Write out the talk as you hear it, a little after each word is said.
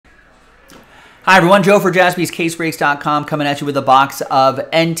Hi everyone, Joe for jaspyscasebreaks.com coming at you with a box of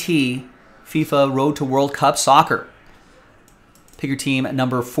NT FIFA Road to World Cup Soccer. Pick your team at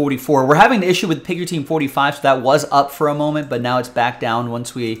number 44. We're having an issue with pick your team 45, so that was up for a moment, but now it's back down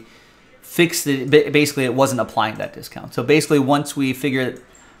once we fixed it. Basically, it wasn't applying that discount. So basically, once we figure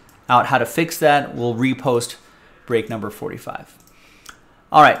out how to fix that, we'll repost break number 45.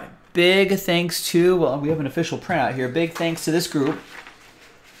 All right, big thanks to, well, we have an official printout here. Big thanks to this group.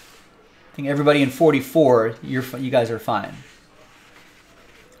 I think everybody in 44, you guys are fine.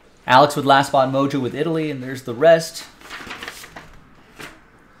 Alex with Last Spot Mojo with Italy, and there's the rest.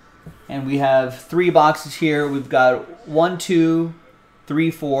 And we have 3 boxes here. We've got 1, 2,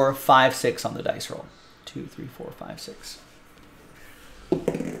 3, 4, 5, 6 on the dice roll. 2, 3, 4, 5, 6.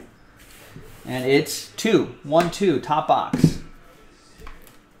 And it's 2. 1, 2, top box.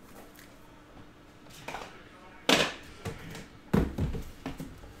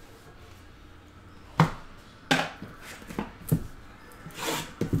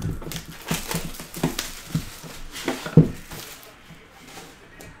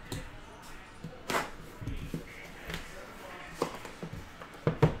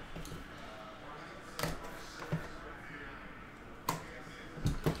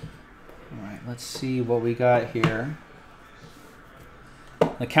 Let's see what we got here.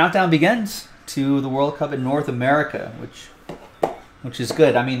 The countdown begins to the World Cup in North America, which is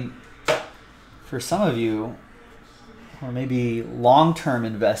good. I mean, for some of you, or maybe long-term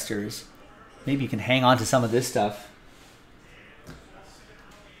investors, maybe you can hang on to some of this stuff.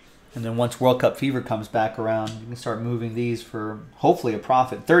 And then once World Cup fever comes back around, you can start moving these for hopefully a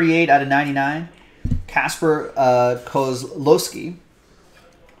profit. 38 out of 99. Kasper Kozlowski.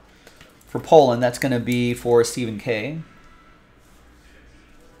 For Poland, that's going to be for Stephen K.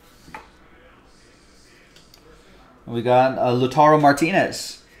 We got Lautaro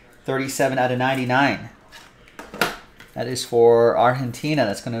Martinez, 37 out of 99. That is for Argentina.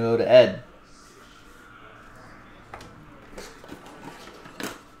 That's going to go to Ed.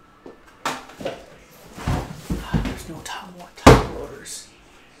 There's no top loaders.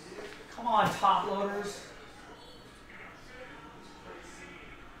 Come on, top loaders.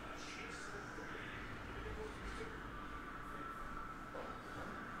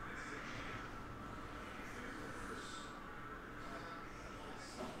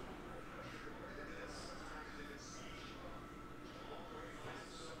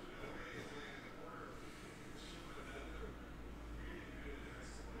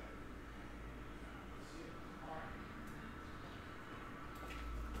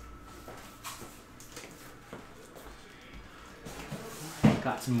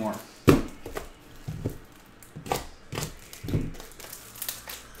 Got some more.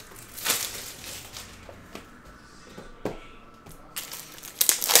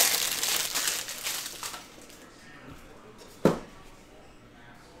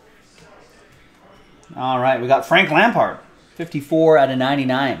 All right, we got Frank Lampard, 54 out of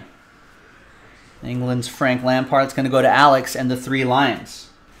 99. England's Frank Lampard. It's going to go to Alex and the 3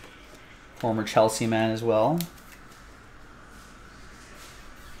 Lions. Former Chelsea man as well.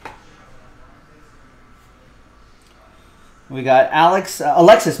 We got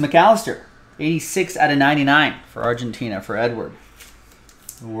Alexis McAllister, 86 out of 99 for Argentina, for Edward.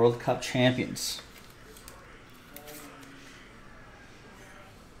 The World Cup champions.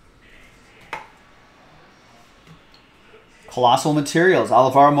 Colossal Materials,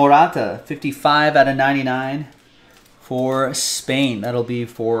 Alvaro Morata, 55 out of 99 for Spain. That'll be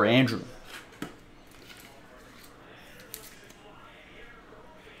for Andrew.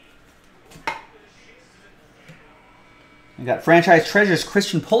 We got Franchise Treasures,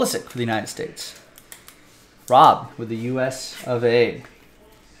 Christian Pulisic for the United States. Rob with the US of A.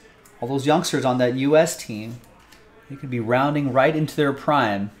 All those youngsters on that US team, they could be rounding right into their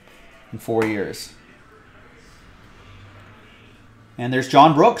prime in 4 years. And there's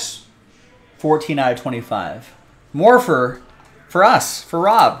John Brooks, 14 out of 25. More for us, for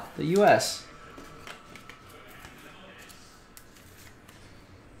Rob, the US.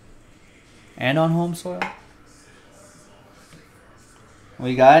 And on home soil.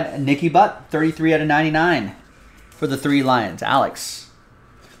 We got Nicky Butt, 33 out of 99 for the 3 Lions. Alex.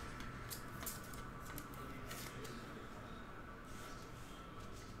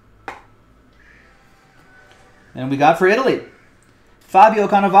 And we got for Italy, Fabio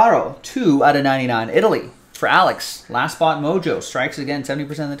Cannavaro, 2 out of 99. Italy for Alex. Last Spot Mojo strikes again 70%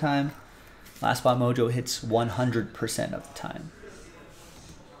 of the time. Last Spot Mojo hits 100% of the time.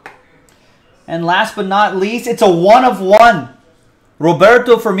 And last but not least, it's a 1 of 1.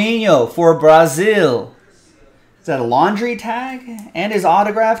 Roberto Firmino for Brazil. Is that a laundry tag? And his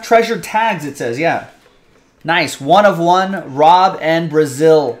autograph? Treasured tags, it says, yeah. Nice. 1 of 1, Rob and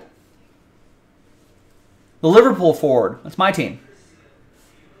Brazil. The Liverpool forward. That's my team.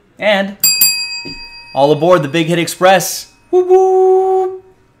 And all aboard the Big Hit Express. Woo woo!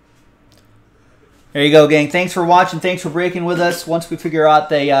 There you go, gang. Thanks for watching. Thanks for breaking with us. Once we figure out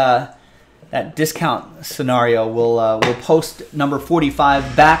the that discount scenario, we'll post number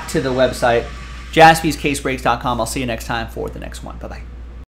 45 back to the website, jaspyscasebreaks.com. I'll see you next time for the next one. Bye-bye.